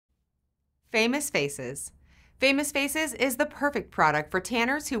Famous Faces. Famous Faces is the perfect product for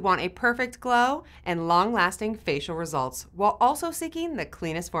tanners who want a perfect glow and long-lasting facial results while also seeking the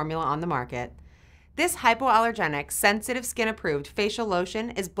cleanest formula on the market. This hypoallergenic, sensitive skin-approved facial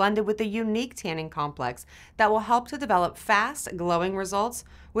lotion is blended with a unique tanning complex that will help to develop fast, glowing results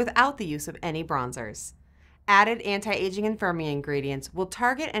without the use of any bronzers. Added anti-aging and firming ingredients will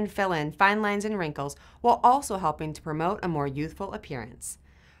target and fill in fine lines and wrinkles while also helping to promote a more youthful appearance.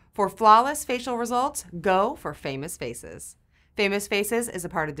 For flawless facial results, go for Famous Faces. Famous Faces is a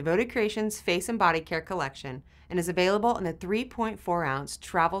part of Devoted Creations Face and Body Care collection and is available in a 3.4-ounce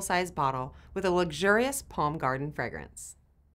travel-size bottle with a luxurious Palm Garden fragrance.